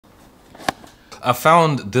I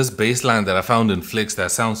found this bass line that I found in Flicks that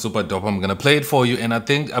sounds super dope. I'm gonna play it for you, and I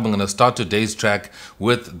think I'm gonna start today's track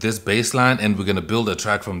with this bass line, and we're gonna build a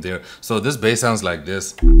track from there. So this bass sounds like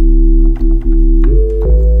this.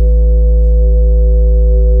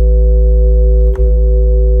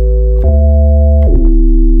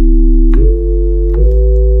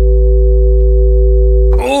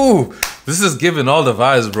 This is giving all the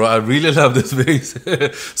vibes, bro. I really love this bass.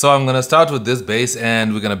 So I'm gonna start with this bass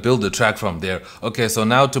and we're gonna build the track from there. Okay, so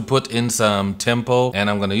now to put in some tempo, and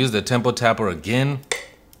I'm gonna use the tempo tapper again.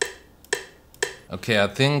 Okay, I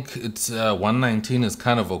think it's 119 is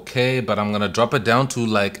kind of okay, but I'm gonna drop it down to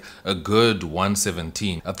like a good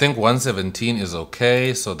 117. I think 117 is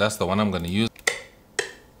okay, so that's the one I'm gonna use.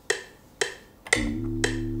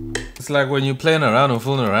 It's like when you're playing around and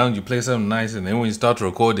fooling around, you play something nice, and then when you start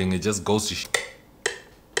recording, it just goes to shit.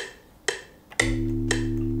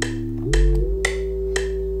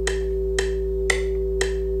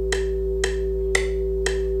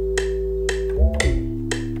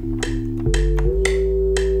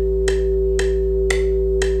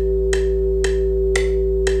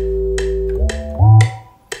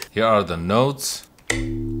 Here are the notes.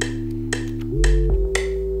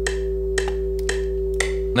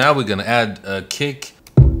 Now we're gonna add a kick.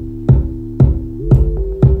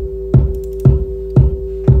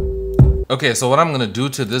 Okay, so what I'm gonna do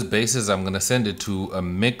to this bass is I'm gonna send it to a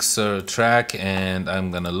mixer track, and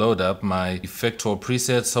I'm gonna load up my effector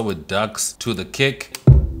preset so it ducks to the kick.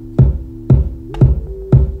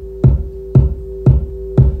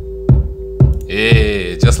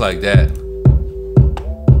 Yeah, just like that.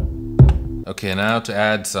 Okay, now to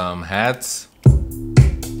add some hats.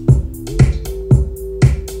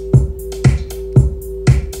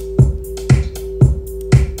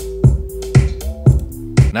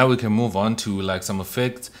 Now we can move on to like some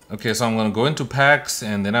effects. Okay, so I'm gonna go into packs,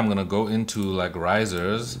 and then I'm gonna go into like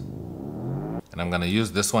risers, and I'm gonna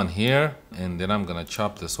use this one here, and then I'm gonna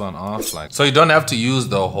chop this one off like so. You don't have to use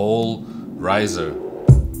the whole riser.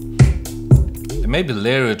 And maybe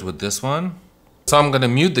layer it with this one. So I'm gonna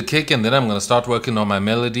mute the kick, and then I'm gonna start working on my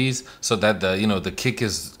melodies so that the kick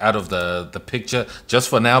is out of the picture just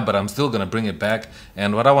for now, but I'm still gonna bring it back.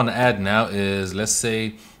 And what I wanna add now is, let's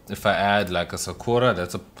say if I add like a Sakura,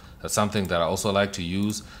 that's something that I also like to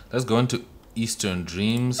use. Let's go into Eastern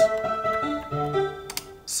Dreams.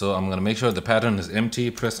 So I'm gonna make sure the pattern is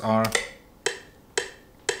empty, press R.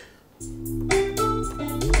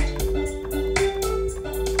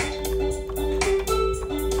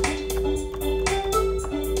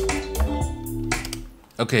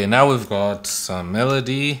 Okay, now we've got some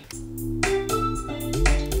melody.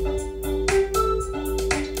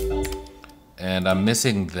 And I'm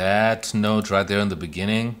missing that note right there in the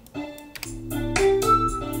beginning.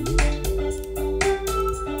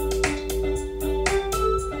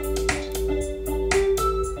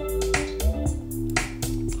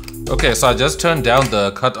 Okay, so I just turned down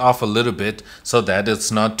the cut off a little bit so that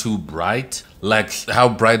it's not too bright, like how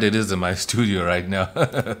bright it is in my studio right now.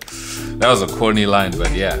 That was a corny line,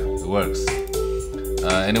 but yeah, it works.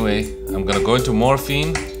 Anyway, I'm gonna go into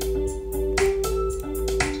Morphine.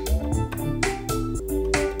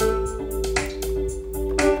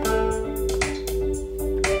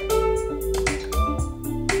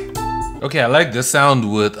 Okay, I like this sound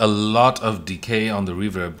with a lot of decay on the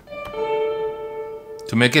reverb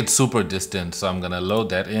to make it super distant. So I'm gonna load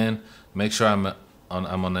that in, make sure I'm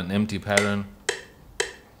on an empty pattern.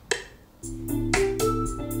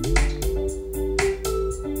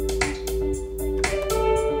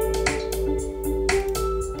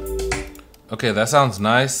 Okay, that sounds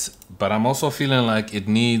nice, but I'm also feeling like it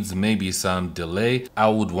needs maybe some delay. I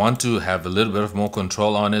would want to have a little bit of more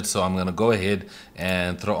control on it, so I'm gonna go ahead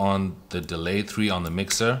and throw on the delay 3 on the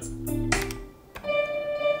mixer.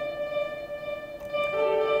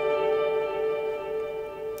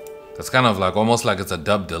 That's kind of like almost like it's a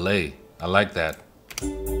dub delay. I like that.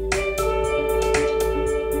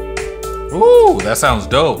 Ooh, that sounds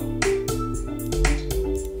dope.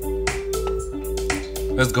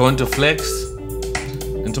 Let's go into Flicks,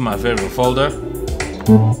 into my favorite folder.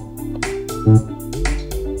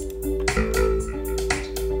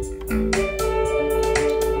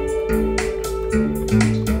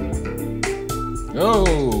 Oh,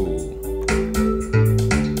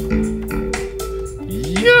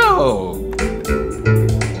 yo,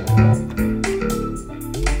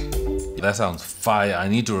 that sounds fire. I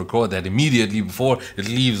need to record that immediately before it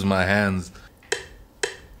leaves my hands.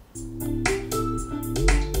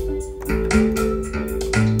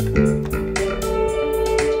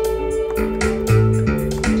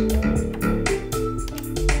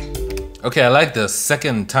 Okay, I like the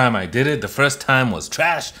second time I did it. The first time was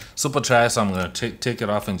trash, super trash. So I'm gonna take it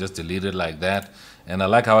off and just delete it like that. And I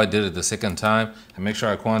like how I did it the second time. And make sure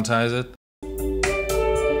I quantize it.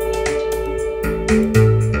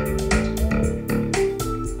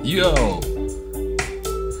 Yo!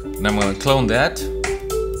 And I'm gonna clone that.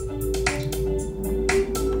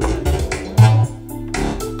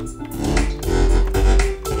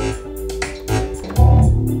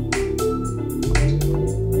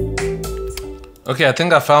 Okay, I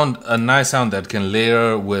think I found a nice sound that can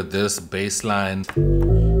layer with this bass line.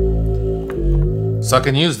 So I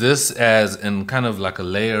can use this as in kind of like a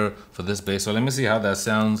layer for this bass. So let me see how that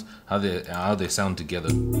sounds, how they sound together.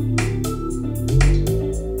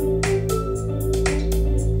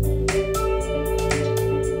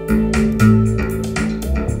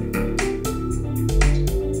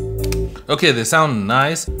 Okay, they sound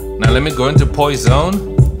nice. Now let me go into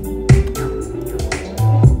Poison.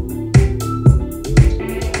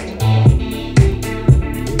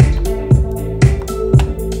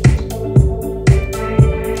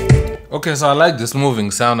 Okay, so I like this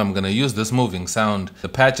moving sound. I'm gonna use this moving sound. The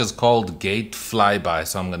patch is called Gate Flyby,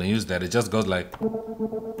 so I'm gonna use that. It just goes like...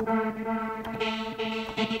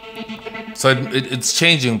 So it's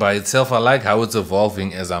changing by itself. I like how it's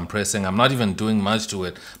evolving as I'm pressing. I'm not even doing much to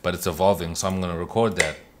it, but it's evolving, so I'm gonna record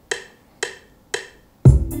that.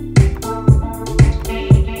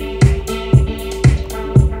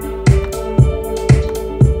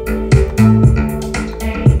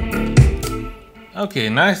 Okay,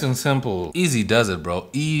 nice and simple. Easy does it, bro.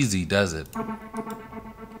 Easy does it.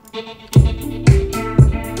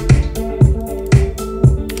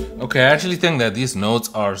 Okay, I actually think that these notes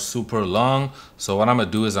are super long. So what I'm gonna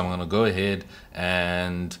do is I'm gonna go ahead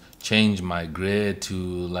and change my grid to,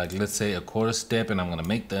 like, let's say a quarter step, and I'm gonna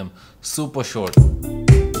make them super short.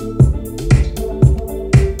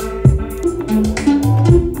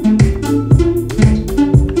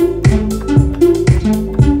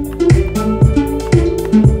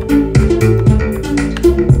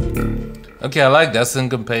 Okay, I like that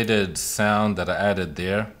syncopated sound that I added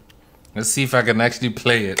there. Let's see if I can actually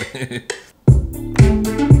play it.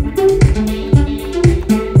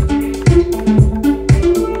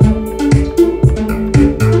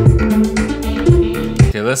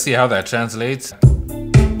 Okay, let's see how that translates.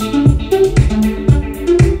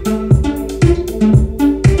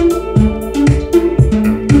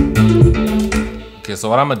 Okay, so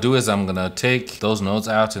what I'm gonna do is I'm gonna take those notes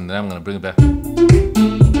out and then I'm gonna bring it back.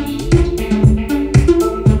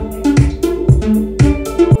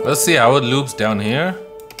 Let's see how it loops down here.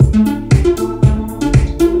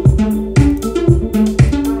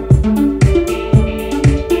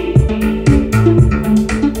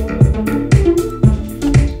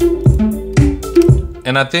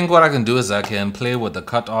 And I think what I can do is I can play with the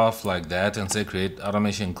cutoff like that and say create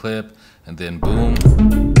automation clip and then boom.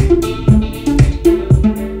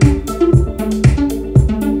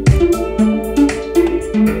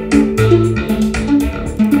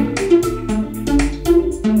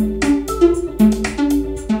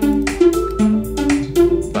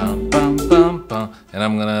 And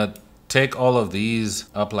I'm gonna take all of these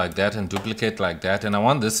up like that and duplicate like that. And I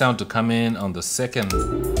want this sound to come in on the second,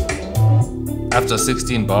 after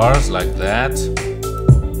 16 bars like that.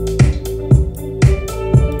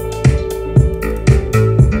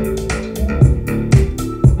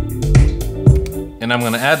 And I'm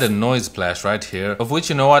gonna add a noise splash right here, of which,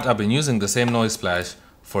 you know what, I've been using the same noise splash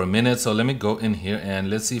for a minute. So let me go in here and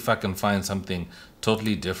let's see if I can find something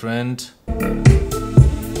totally different.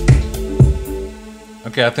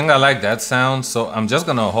 Okay, I think I like that sound, so I'm just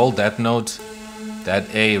gonna hold that note,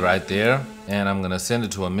 that A right there, and I'm gonna send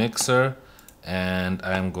it to a mixer, and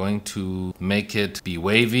I'm going to make it be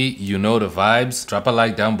wavy. You know the vibes. Drop a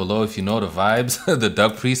like down below if you know the vibes, the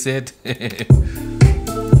duck preset.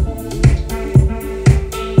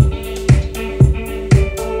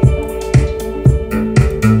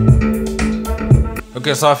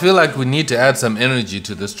 Okay, so I feel like we need to add some energy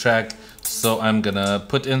to this track. So I'm gonna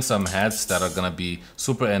put in some hats that are gonna be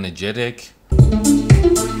super energetic.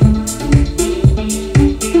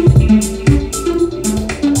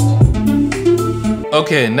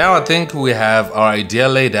 Okay, now I think we have our idea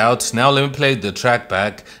laid out. Now let me play the track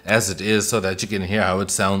back as it is so that you can hear how it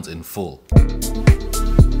sounds in full.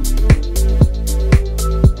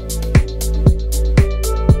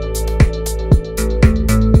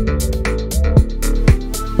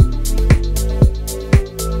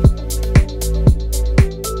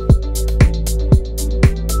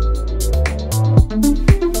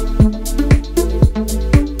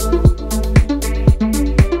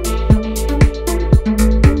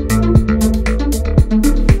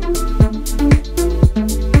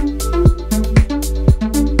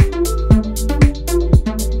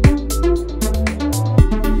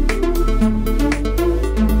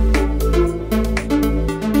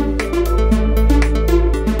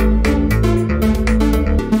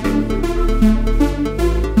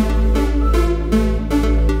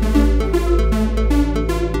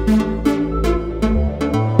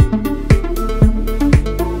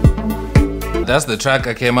 that's the track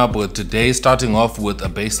I came up with today, starting off with a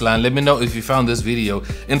bass line. Let me know if you found this video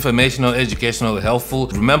informational, educational, helpful.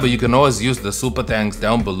 Remember, you can always use the super thanks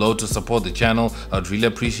down below to support the channel. I'd really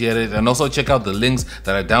appreciate it. And also check out the links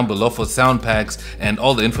that are down below for sound packs and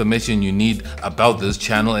all the information you need about this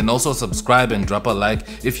channel. And also subscribe and drop a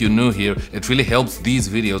like if you're new here. It really helps these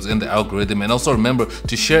videos in the algorithm. And also remember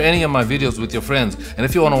to share any of my videos with your friends. And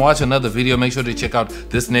if you want to watch another video, make sure to check out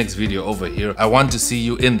this next video over here. I want to see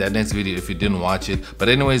you in that next video if you didn't watch it. But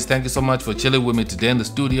anyways, thank you so much for chilling with me today in the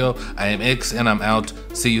studio. I am X and I'm out.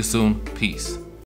 See you soon. Peace.